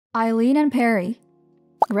Eileen and Perry.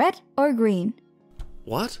 Red or green?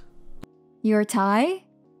 What? Your tie?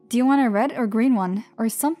 Do you want a red or green one, or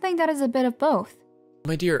something that is a bit of both?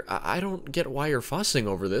 My dear, I don't get why you're fussing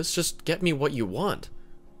over this. Just get me what you want.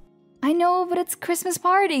 I know, but it's Christmas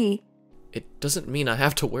party. It doesn't mean I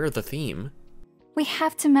have to wear the theme. We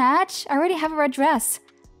have to match. I already have a red dress.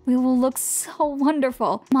 We will look so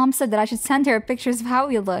wonderful. Mom said that I should send her pictures of how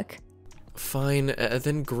we look. Fine,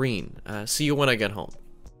 then green. See you when I get home.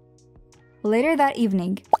 Later that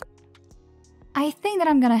evening. I think that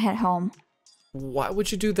I'm gonna head home. Why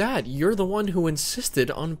would you do that? You're the one who insisted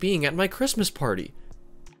on being at my Christmas party.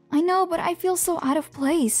 I know, but I feel so out of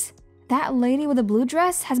place. That lady with the blue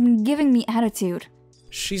dress has been giving me attitude.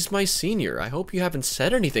 She's my senior. I hope you haven't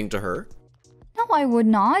said anything to her. No, I would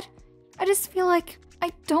not. I just feel like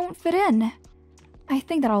I don't fit in. I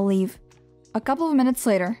think that I'll leave. A couple of minutes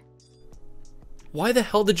later. Why the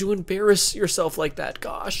hell did you embarrass yourself like that?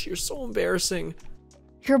 Gosh, you're so embarrassing.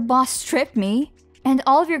 Your boss tripped me, and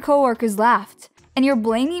all of your coworkers laughed. And you're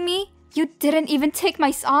blaming me? You didn't even take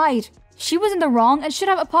my side. She was in the wrong and should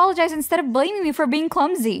have apologized instead of blaming me for being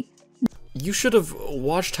clumsy. You should have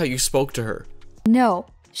watched how you spoke to her. No,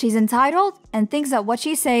 she's entitled and thinks that what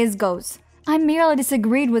she says goes. I merely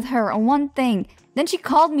disagreed with her on one thing. Then she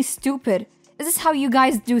called me stupid. Is this how you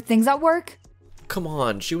guys do things at work? Come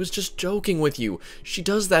on, she was just joking with you. She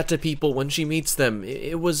does that to people when she meets them.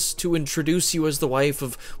 It was to introduce you as the wife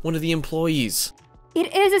of one of the employees.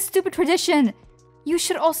 It is a stupid tradition. You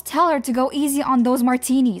should also tell her to go easy on those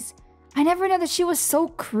martinis. I never knew that she was so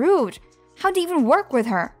crude. How do you even work with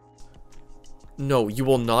her? No, you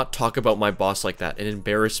will not talk about my boss like that and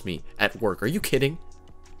embarrass me at work. Are you kidding?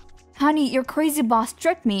 Honey, your crazy boss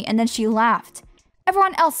tripped me and then she laughed.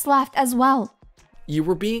 Everyone else laughed as well. You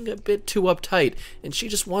were being a bit too uptight, and she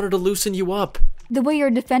just wanted to loosen you up. The way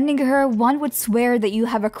you're defending her, one would swear that you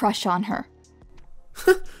have a crush on her.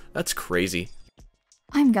 That's crazy.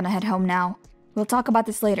 I'm gonna head home now. We'll talk about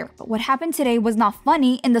this later, but what happened today was not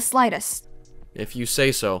funny in the slightest. If you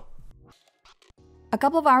say so. A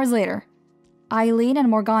couple of hours later, Eileen and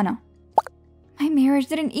Morgana. My marriage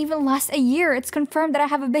didn't even last a year. It's confirmed that I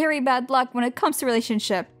have a very bad luck when it comes to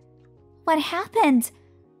relationship. What happened?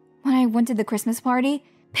 When I went to the Christmas party,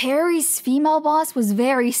 Perry's female boss was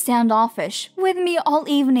very standoffish with me all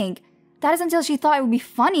evening. That is until she thought it would be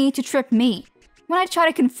funny to trip me. When I tried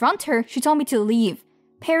to confront her, she told me to leave.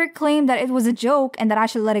 Perry claimed that it was a joke and that I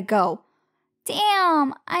should let it go.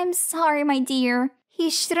 Damn, I'm sorry, my dear.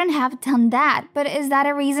 He shouldn't have done that, but is that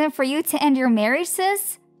a reason for you to end your marriage,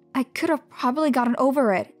 sis? I could have probably gotten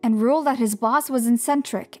over it and ruled that his boss was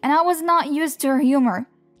eccentric and I was not used to her humor.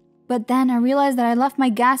 But then I realized that I left my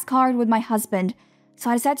gas card with my husband, so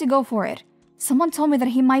I decided to go for it. Someone told me that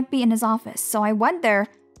he might be in his office, so I went there,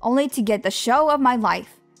 only to get the show of my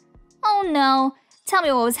life. Oh no, tell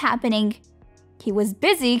me what was happening. He was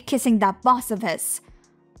busy kissing that boss of his.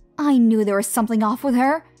 I knew there was something off with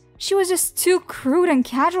her. She was just too crude and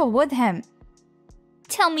casual with him.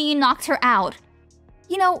 Tell me you knocked her out.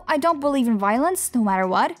 You know, I don't believe in violence, no matter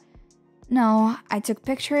what. No, I took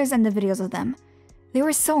pictures and the videos of them. They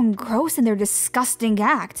were so engrossed in their disgusting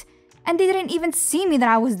act, and they didn't even see me that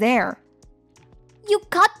I was there. You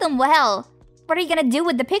caught them well. What are you gonna do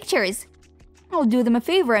with the pictures? I'll do them a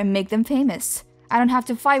favor and make them famous. I don't have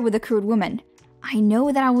to fight with a crude woman. I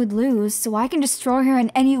know that I would lose, so I can destroy her in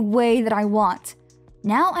any way that I want.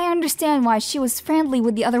 Now I understand why she was friendly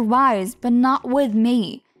with the other wives, but not with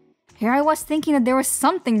me. Here I was thinking that there was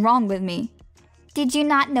something wrong with me. Did you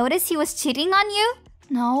not notice he was cheating on you?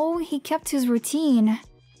 No, he kept his routine.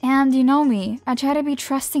 And you know me, I try to be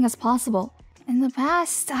trusting as possible. In the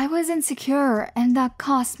past, I was insecure and that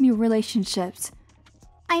cost me relationships.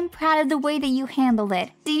 I'm proud of the way that you handled it.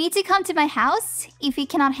 Do you need to come to my house if you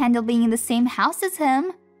cannot handle being in the same house as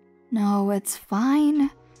him? No, it's fine.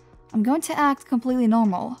 I'm going to act completely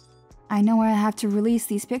normal. I know I have to release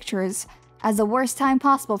these pictures as the worst time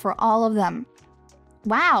possible for all of them.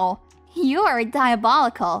 Wow, you are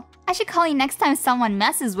diabolical. I should call you next time someone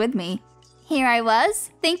messes with me. Here I was,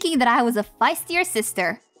 thinking that I was a feistier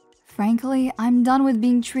sister. Frankly, I'm done with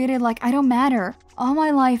being treated like I don't matter. All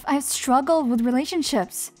my life, I've struggled with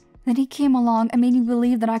relationships. Then he came along and made me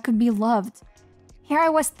believe that I could be loved. Here I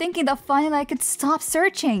was thinking that finally I could stop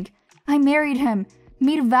searching. I married him,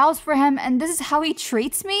 made vows for him, and this is how he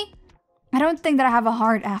treats me? I don't think that I have a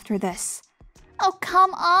heart after this. Oh,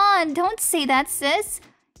 come on, don't say that, sis.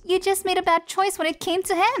 You just made a bad choice when it came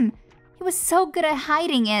to him. He was so good at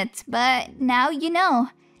hiding it, but now you know,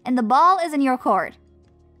 and the ball is in your court.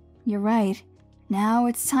 You're right. Now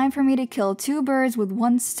it's time for me to kill two birds with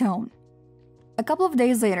one stone. A couple of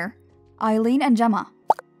days later, Eileen and Gemma.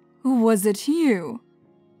 Was it you?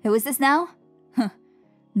 Who is this now?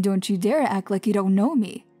 Don't you dare act like you don't know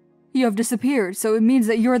me. You have disappeared, so it means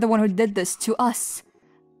that you're the one who did this to us.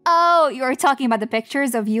 Oh, you're talking about the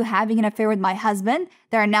pictures of you having an affair with my husband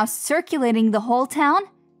that are now circulating the whole town?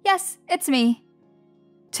 Yes, it's me.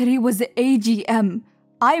 Today was the AGM.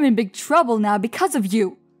 I'm in big trouble now because of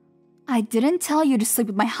you. I didn't tell you to sleep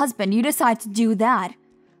with my husband. You decided to do that.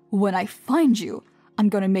 When I find you, I'm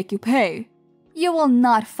gonna make you pay. You will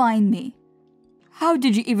not find me. How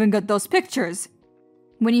did you even get those pictures?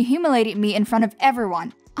 When you humiliated me in front of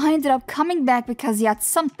everyone, I ended up coming back because you had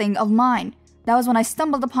something of mine. That was when I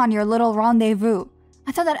stumbled upon your little rendezvous.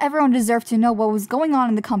 I thought that everyone deserved to know what was going on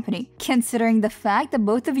in the company, considering the fact that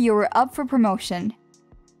both of you were up for promotion.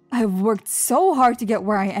 I've worked so hard to get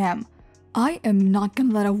where I am. I am not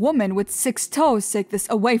gonna let a woman with 6 toes take this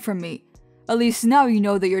away from me. At least now you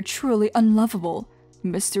know that you're truly unlovable.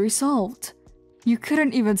 Mystery solved. You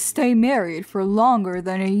couldn't even stay married for longer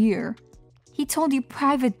than a year. He told you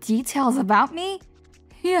private details about me?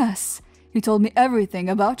 Yes, he told me everything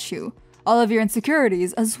about you. All of your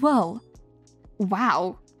insecurities as well.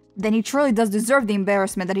 Wow, then he truly does deserve the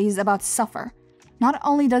embarrassment that he's about to suffer. Not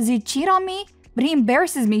only does he cheat on me, but he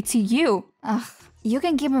embarrasses me to you. Ugh, you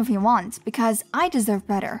can keep him if you want, because I deserve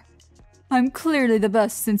better. I'm clearly the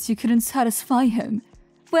best since you couldn't satisfy him.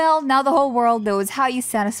 Well, now the whole world knows how you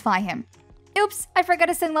satisfy him. Oops, I forgot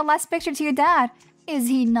to send the last picture to your dad. Is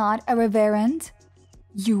he not a reverend?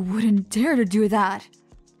 You wouldn't dare to do that.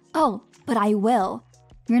 Oh, but I will.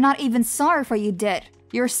 You're not even sorry for what you did.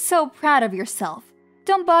 You're so proud of yourself.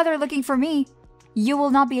 Don't bother looking for me. You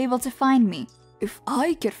will not be able to find me. If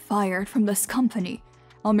I get fired from this company,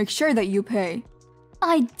 I'll make sure that you pay.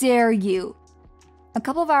 I dare you. A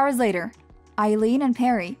couple of hours later, Eileen and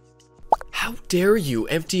Perry. How dare you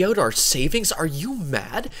empty out our savings? Are you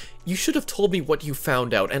mad? You should have told me what you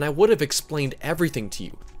found out and I would have explained everything to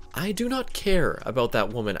you. I do not care about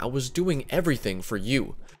that woman. I was doing everything for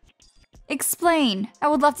you. Explain. I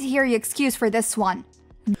would love to hear your excuse for this one.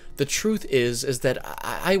 The truth is that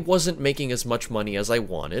I wasn't making as much money as I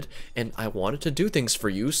wanted, and I wanted to do things for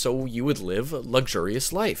you so you would live a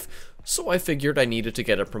luxurious life. So I figured I needed to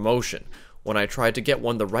get a promotion. When I tried to get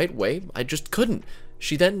one the right way, I just couldn't.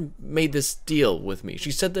 She then made this deal with me.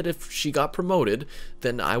 She said that if she got promoted,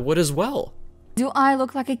 then I would as well. Do I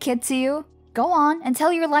look like a kid to you? Go on and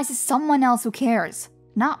tell your lies to someone else who cares.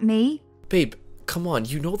 Not me. Babe, come on,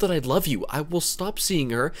 you know that I love you. I will stop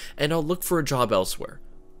seeing her, and I'll look for a job elsewhere.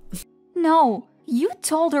 No, you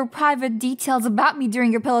told her private details about me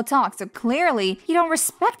during your pillow talk, so clearly you don't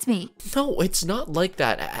respect me. No, it's not like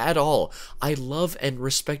that at all. I love and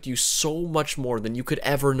respect you so much more than you could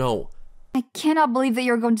ever know. I cannot believe that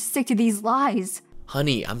you're going to stick to these lies.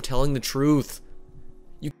 Honey, I'm telling the truth.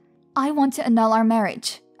 I want to annul our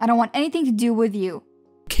marriage. I don't want anything to do with you.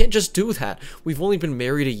 Can't just do that. We've only been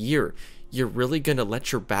married a year. You're really gonna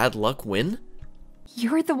let your bad luck win?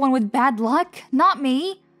 You're the one with bad luck, not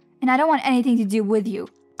me. And I don't want anything to do with you.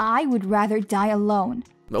 I would rather die alone.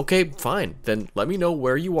 Okay, fine. Then let me know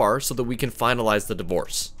where you are so that we can finalize the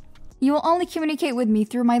divorce. You will only communicate with me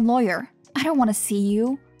through my lawyer. I don't want to see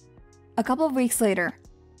you. A couple of weeks later.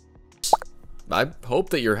 I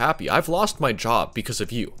hope that you're happy. I've lost my job because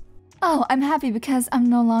of you. Oh, I'm happy because I'm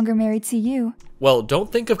no longer married to you. Well,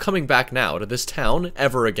 don't think of coming back now to this town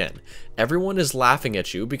ever again. Everyone is laughing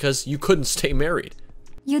at you because you couldn't stay married.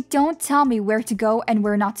 You don't tell me where to go and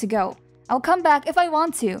where not to go. I'll come back if I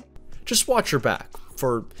want to. Just watch your back.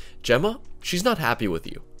 For Gemma, she's not happy with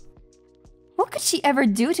you. What could she ever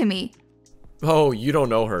do to me? Oh, you don't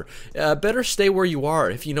know her. Better stay where you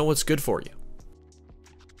are if you know what's good for you.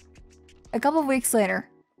 A couple of weeks later,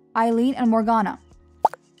 Eileen and Morgana.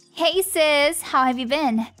 Hey sis, how have you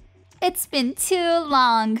been? It's been too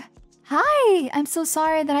long. Hi, I'm so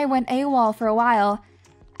sorry that I went AWOL for a while.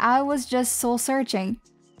 I was just soul searching.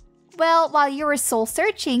 Well, while you were soul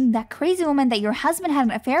searching, that crazy woman that your husband had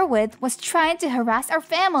an affair with was trying to harass our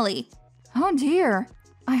family. Oh dear.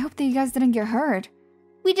 I hope that you guys didn't get hurt.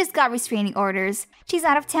 We just got restraining orders. She's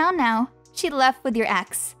out of town now. She left with your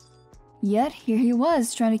ex. Yet here he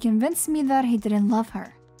was trying to convince me that he didn't love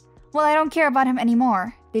her. Well, I don't care about him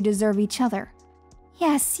anymore. They deserve each other.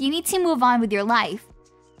 Yes, you need to move on with your life.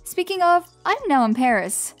 Speaking of, I'm now in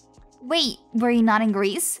Paris. Wait, were you not in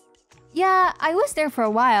Greece? Yeah, I was there for a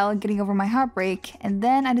while, getting over my heartbreak, and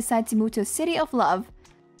then I decided to move to a city of love.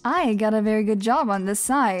 I got a very good job on this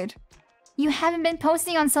side. You haven't been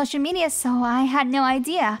posting on social media, so I had no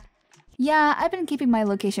idea. Yeah, I've been keeping my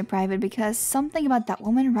location private because something about that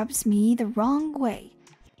woman rubs me the wrong way.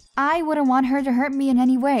 I wouldn't want her to hurt me in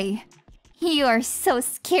any way. You are so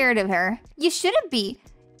scared of her. You shouldn't be.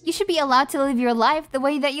 You should be allowed to live your life the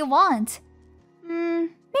way that you want.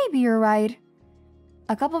 Maybe you're right.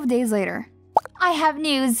 A couple of days later. I have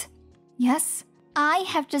news. Yes? I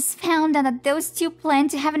have just found out that those two plan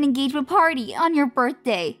to have an engagement party on your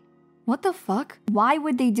birthday. What the fuck? Why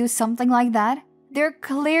would they do something like that? They're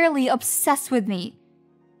clearly obsessed with me.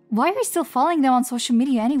 Why are you still following them on social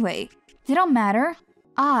media anyway? They don't matter.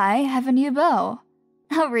 I have a new beau.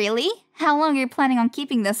 Oh really? How long are you planning on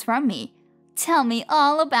keeping this from me? Tell me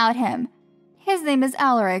all about him. His name is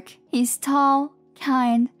Alaric. He's tall,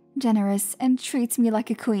 kind, generous, and treats me like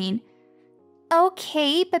a queen.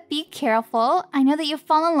 Okay, but be careful. I know that you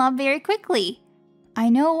fall in love very quickly. I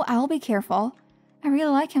know, I'll be careful. I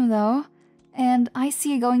really like him though, and I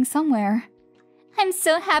see you going somewhere. I'm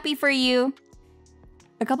so happy for you.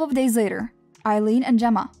 A couple of days later, Eileen and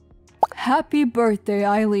Gemma. Happy birthday,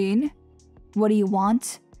 Eileen. What do you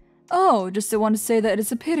want? Oh, just want to say that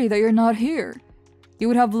it's a pity that you're not here. You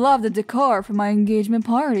would have loved the decor for my engagement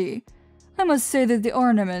party. I must say that the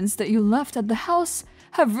ornaments that you left at the house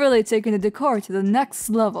have really taken the decor to the next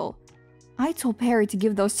level. I told Perry to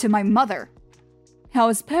give those to my mother. How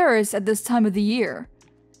is Paris at this time of the year?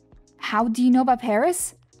 How do you know about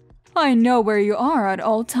Paris? I know where you are at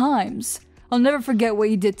all times. I'll never forget what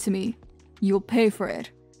you did to me. You'll pay for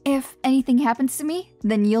it. If anything happens to me,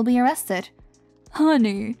 then you'll be arrested.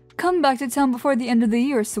 Honey, come back to town before the end of the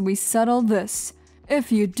year so we settle this.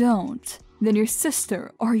 If you don't, then your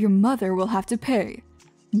sister or your mother will have to pay.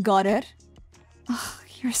 Got it? Ugh,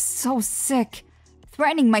 you're so sick.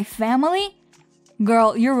 Threatening my family?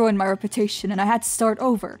 Girl, you ruined my reputation and I had to start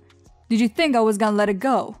over. Did you think I was gonna let it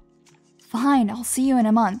go? Fine, I'll see you in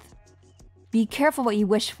a month. Be careful what you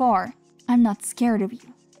wish for. I'm not scared of you.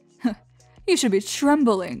 You should be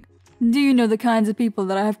trembling. Do you know the kinds of people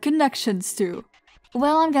that I have connections to?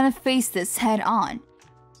 Well, I'm gonna face this head on.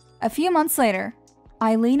 A few months later,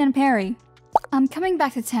 Eileen and Perry. I'm coming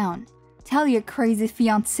back to town. Tell your crazy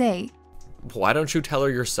fiancé. Why don't you tell her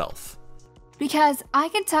yourself? Because I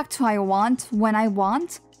can talk to who I want when I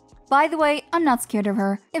want. By the way, I'm not scared of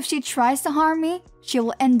her. If she tries to harm me, she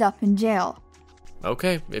will end up in jail.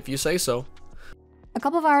 Okay, if you say so. A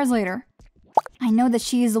couple of hours later. I know that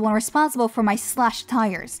she is the one responsible for my slashed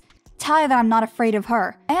tires. Tell her that I'm not afraid of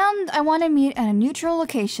her. And I want to meet at a neutral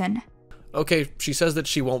location. Okay, she says that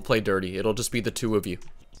she won't play dirty. It'll just be the two of you.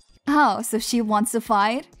 Oh, so she wants to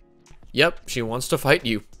fight? Yep, she wants to fight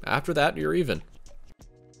you. After that, you're even.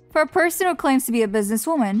 For a person who claims to be a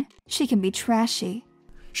businesswoman, she can be trashy.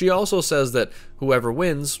 She also says that whoever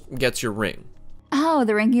wins gets your ring. Oh,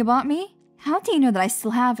 the ring you bought me? How do you know that I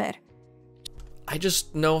still have it? I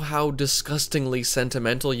just know how disgustingly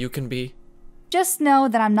sentimental you can be. Just know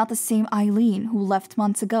that I'm not the same Eileen who left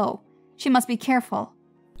months ago. She must be careful.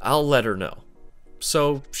 I'll let her know.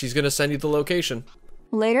 So, she's gonna send you the location.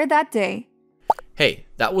 Later that day. Hey,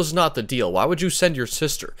 that was not the deal. Why would you send your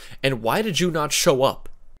sister? And why did you not show up?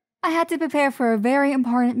 I had to prepare for a very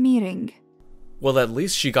important meeting. Well, at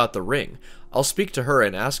least she got the ring. I'll speak to her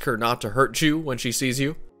and ask her not to hurt you when she sees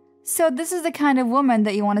you. So this is the kind of woman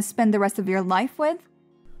that you want to spend the rest of your life with?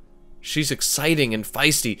 She's exciting and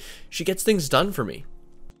feisty. She gets things done for me.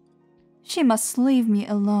 She must leave me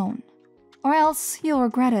alone. Or else you'll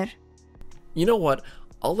regret it. You know what?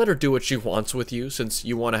 I'll let her do what she wants with you since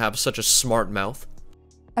you want to have such a smart mouth.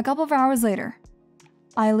 A couple of hours later.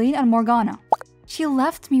 Eileen and Morgana. She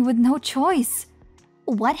left me with no choice.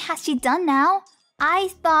 What has she done now? I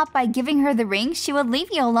thought by giving her the ring, she would leave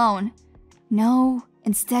you alone. No,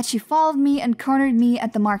 instead she followed me and cornered me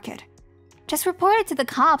at the market. Just report it to the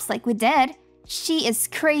cops like we did. She is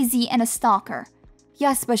crazy and a stalker.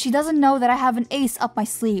 Yes, but she doesn't know that I have an ace up my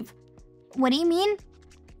sleeve. What do you mean?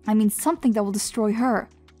 I mean something that will destroy her.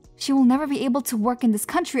 She will never be able to work in this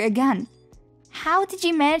country again. How did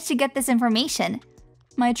you manage to get this information?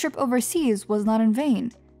 My trip overseas was not in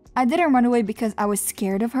vain. I didn't run away because I was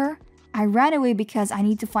scared of her. I ran away because I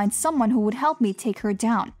need to find someone who would help me take her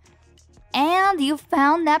down. And you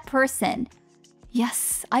found that person.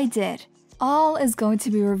 Yes, I did. All is going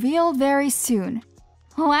to be revealed very soon.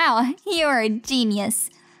 Wow, you're a genius.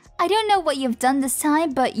 I don't know what you've done this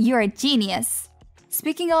time, but you're a genius.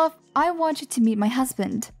 Speaking of, I want you to meet my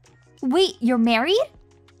husband. Wait, you're married?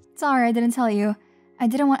 Sorry, I didn't tell you. I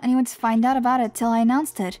didn't want anyone to find out about it till I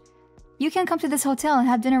announced it. You can come to this hotel and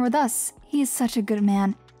have dinner with us. He is such a good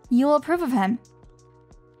man. You'll approve of him.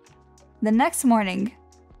 The next morning.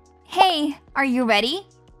 Hey, are you ready?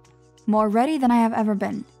 More ready than I have ever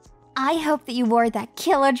been. I hope that you wore that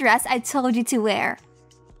killer dress I told you to wear.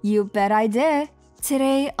 You bet I did.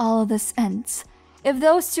 Today, all of this ends. If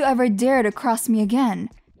those two ever dare to cross me again,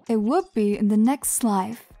 it would be in the next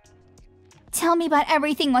life. Tell me about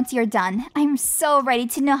everything once you're done. I'm so ready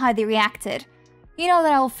to know how they reacted. You know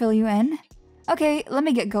that I will fill you in. Okay, let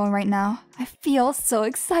me get going right now. I feel so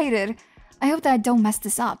excited. I hope that I don't mess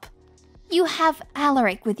this up. You have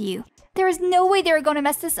Alaric with you. There is no way they're going to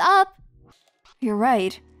mess this up. You're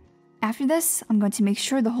right. After this, I'm going to make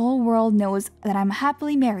sure the whole world knows that I'm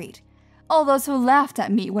happily married. All those who laughed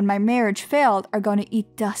at me when my marriage failed are going to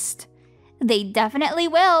eat dust. They definitely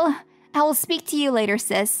will. I will speak to you later,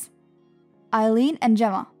 sis. Eileen and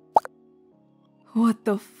Gemma. What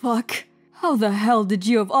the fuck? How the hell did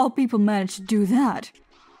you of all people manage to do that?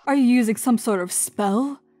 Are you using some sort of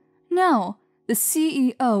spell? No, the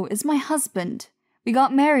CEO is my husband. We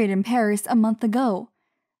got married in Paris a month ago.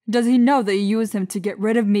 Does he know that you used him to get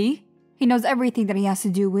rid of me? He knows everything that he has to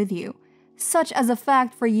do with you. Such as the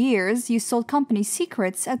fact for years you sold company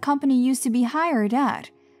secrets a company used to be hired at.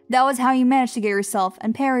 That was how you managed to get yourself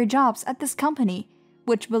and Perry jobs at this company,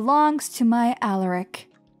 which belongs to my Alaric.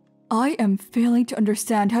 I am failing to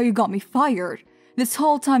understand how you got me fired. This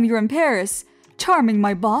whole time you were in Paris, charming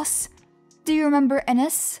my boss. Do you remember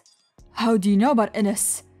Ines? How do you know about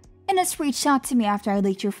Ines? Ines reached out to me after I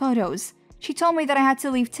leaked your photos. She told me that I had to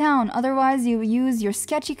leave town, otherwise you would use your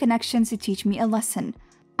sketchy connections to teach me a lesson.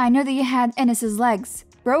 I know that you had Enes's legs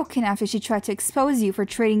broken after she tried to expose you for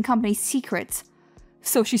trading company secrets.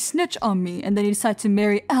 So she snitched on me and then you decided to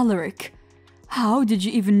marry Alaric. How did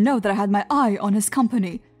you even know that I had my eye on his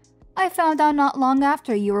company? I found out not long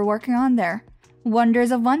after you were working on there. Wonders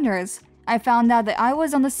of wonders. I found out that I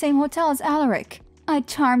was on the same hotel as Alaric. I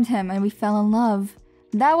charmed him and we fell in love.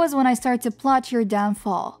 That was when I started to plot your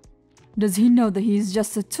downfall. Does he know that he's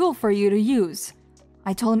just a tool for you to use?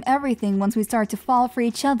 I told him everything once we started to fall for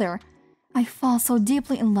each other. I fall so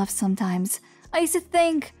deeply in love sometimes. I used to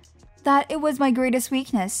think that it was my greatest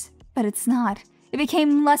weakness, but it's not. It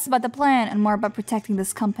became less about the plan and more about protecting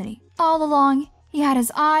this company. All along, he had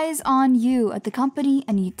his eyes on you at the company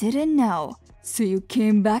and you didn't know. So you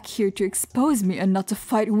came back here to expose me and not to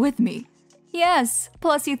fight with me? Yes,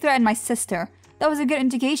 plus you threatened my sister. That was a good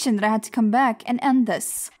indication that I had to come back and end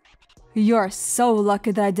this. You're so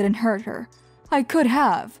lucky that I didn't hurt her. I could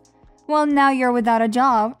have. Well, now you're without a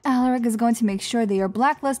job. Alaric is going to make sure that you're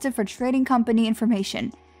blacklisted for trading company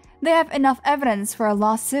information. They have enough evidence for a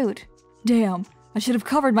lawsuit. Damn, I should have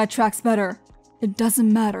covered my tracks better. It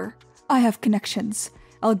doesn't matter. I have connections.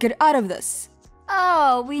 I'll get out of this.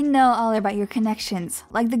 Oh, we know all about your connections,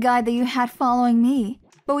 like the guy that you had following me.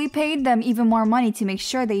 But we paid them even more money to make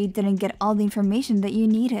sure that you didn't get all the information that you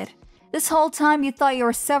needed. This whole time you thought you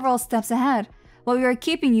were several steps ahead, while we were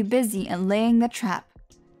keeping you busy and laying the trap.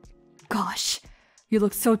 Gosh, you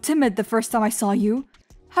looked so timid the first time I saw you.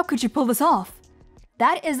 How could you pull this off?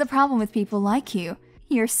 That is the problem with people like you.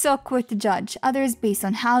 You're so quick to judge others based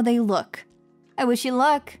on how they look. I wish you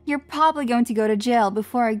luck. You're probably going to go to jail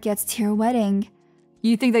before it gets to your wedding.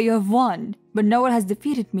 You think that you have won, but no one has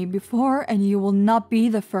defeated me before and you will not be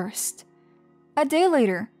the first. A day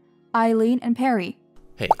later, Eileen and Perry.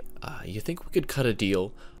 Hey, you think we could cut a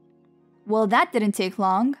deal? Well, that didn't take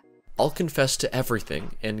long. I'll confess to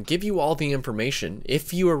everything and give you all the information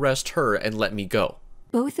if you arrest her and let me go.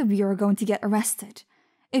 Both of you are going to get arrested.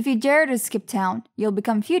 If you dare to skip town, you'll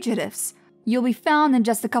become fugitives. You'll be found in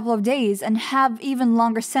just a couple of days and have even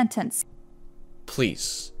longer sentence.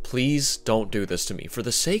 Please, please don't do this to me for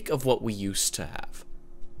the sake of what we used to have.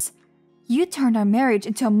 You turned our marriage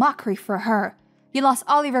into a mockery for her. You lost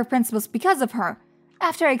all of your principles because of her.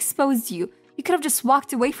 After I exposed you, you could have just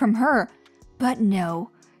walked away from her. But no,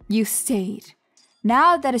 you stayed.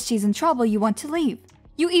 Now that she's in trouble, you want to leave.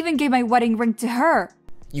 You even gave my wedding ring to her.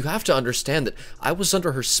 You have to understand that I was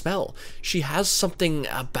under her spell. She has something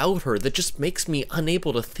about her that just makes me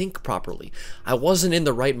unable to think properly. I wasn't in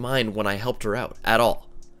the right mind when I helped her out, at all.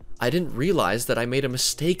 I didn't realize that I made a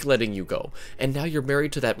mistake letting you go, and now you're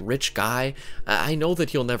married to that rich guy. I know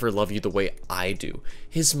that he'll never love you the way I do.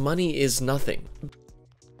 His money is nothing.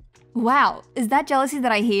 Wow, is that jealousy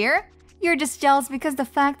that I hear? You're just jealous because the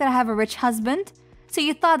fact that I have a rich husband? So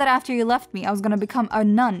you thought that after you left me, I was gonna become a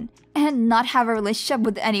nun and not have a relationship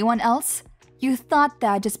with anyone else? You thought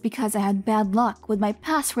that just because I had bad luck with my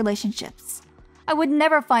past relationships. I would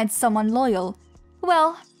never find someone loyal.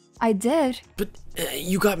 Well, I did. But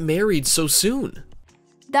you got married so soon.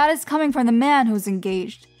 That is coming from the man who's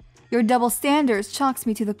engaged. Your double standards shocks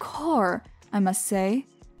me to the core, I must say.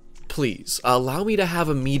 Please, allow me to have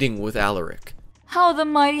a meeting with Alaric. How the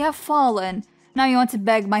mighty have fallen. Now you want to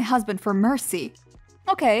beg my husband for mercy.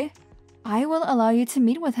 Okay, I will allow you to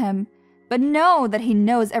meet with him, but know that he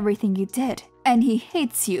knows everything you did, and he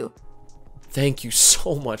hates you. Thank you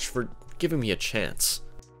so much for giving me a chance.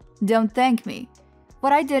 Don't thank me.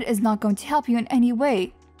 What I did is not going to help you in any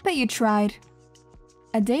way, but you tried.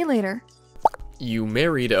 A day later. You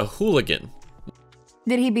married a hooligan.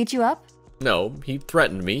 Did he beat you up? No, he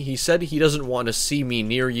threatened me. He said he doesn't want to see me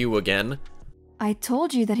near you again. I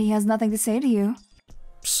told you that he has nothing to say to you.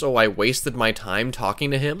 So I wasted my time talking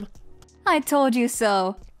to him? I told you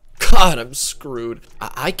so. God, I'm screwed.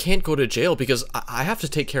 I can't go to jail because I have to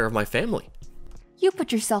take care of my family. You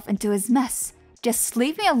put yourself into his mess. Just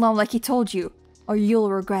leave me alone like he told you, or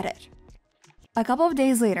you'll regret it. A couple of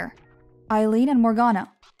days later, Eileen and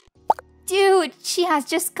Morgana. Dude, she has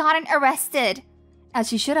just gotten arrested. As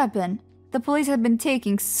she should have been. The police had been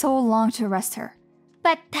taking so long to arrest her.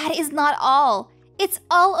 But that is not all. It's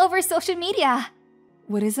all over social media.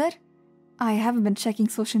 What is it? I haven't been checking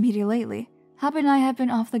social media lately. Happen I have been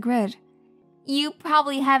off the grid. You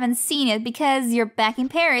probably haven't seen it because you're back in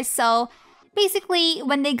Paris, so basically,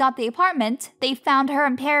 when they got the apartment, they found her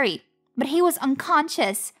and Perry. But he was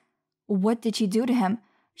unconscious. What did she do to him?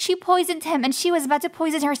 She poisoned him and she was about to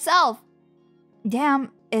poison herself.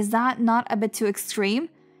 Damn, is that not a bit too extreme?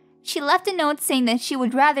 She left a note saying that she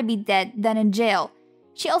would rather be dead than in jail.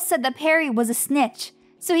 She also said that Perry was a snitch,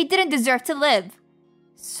 so he didn't deserve to live.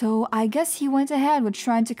 So I guess he went ahead with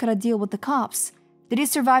trying to cut a deal with the cops. Did he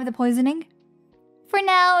survive the poisoning? For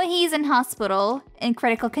now, he's in hospital, in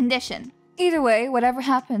critical condition. Either way, whatever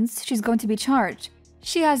happens, she's going to be charged.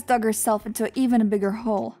 She has dug herself into an even bigger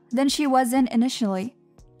hole than she was in initially.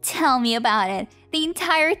 Tell me about it. The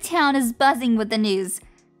entire town is buzzing with the news.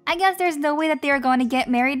 I guess there's no way that they are going to get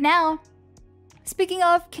married now. Speaking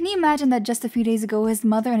of, can you imagine that just a few days ago his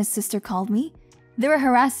mother and his sister called me? They were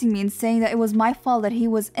harassing me and saying that it was my fault that he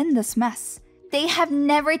was in this mess. They have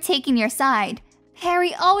never taken your side.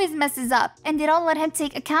 Harry always messes up and they don't let him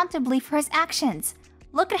take accountability for his actions.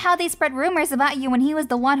 Look at how they spread rumors about you when he was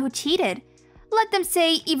the one who cheated. Let them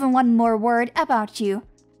say even one more word about you.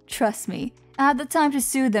 Trust me, I have the time to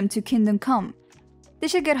sue them to kingdom come. They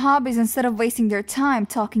should get hobbies instead of wasting their time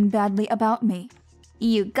talking badly about me.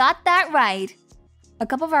 You got that right. A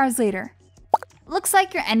couple of hours later. Looks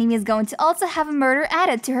like your enemy is going to also have a murder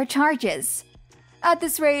added to her charges. At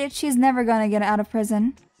this rate, she's never gonna get out of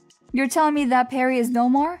prison. You're telling me that Perry is no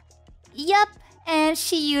more? Yup, and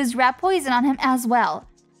she used rat poison on him as well.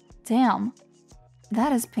 Damn.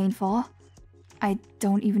 That is painful. I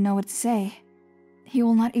don't even know what to say. He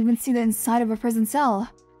will not even see the inside of a prison cell.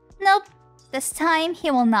 Nope. This time,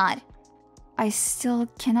 he will not. I still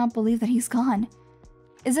cannot believe that he's gone.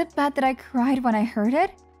 Is it bad that I cried when I heard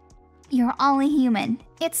it? You're only human.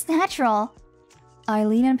 It's natural.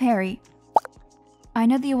 Eileen and Perry. I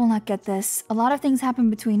know that you will not get this. A lot of things happen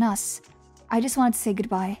between us. I just wanted to say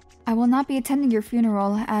goodbye. I will not be attending your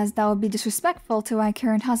funeral as that would be disrespectful to my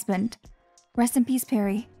current husband. Rest in peace,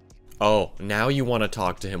 Perry. Oh, now you want to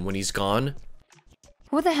talk to him when he's gone?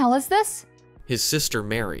 Who the hell is this? His sister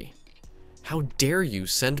Mary. How dare you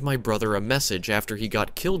send my brother a message after he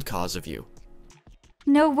got killed cause of you?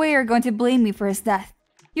 No way you're going to blame me for his death.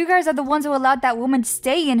 You guys are the ones who allowed that woman to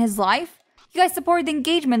stay in his life. You guys supported the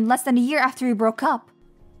engagement less than a year after we broke up.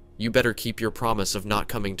 You better keep your promise of not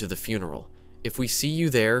coming to the funeral. If we see you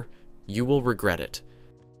there, you will regret it.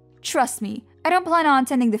 Trust me, I don't plan on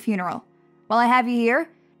attending the funeral. While I have you here,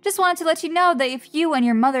 just wanted to let you know that if you and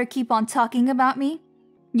your mother keep on talking about me,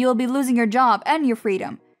 you'll be losing your job and your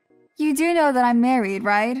freedom. You do know that I'm married,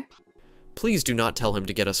 right? Please do not tell him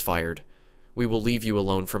to get us fired. We will leave you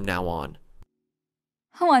alone from now on.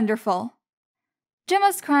 Wonderful.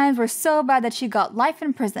 Gemma's crimes were so bad that she got life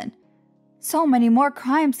in prison. So many more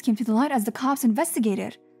crimes came to the light as the cops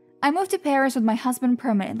investigated. I moved to Paris with my husband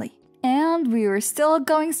permanently, and we were still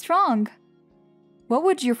going strong. What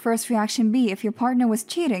would your first reaction be if your partner was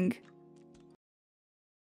cheating?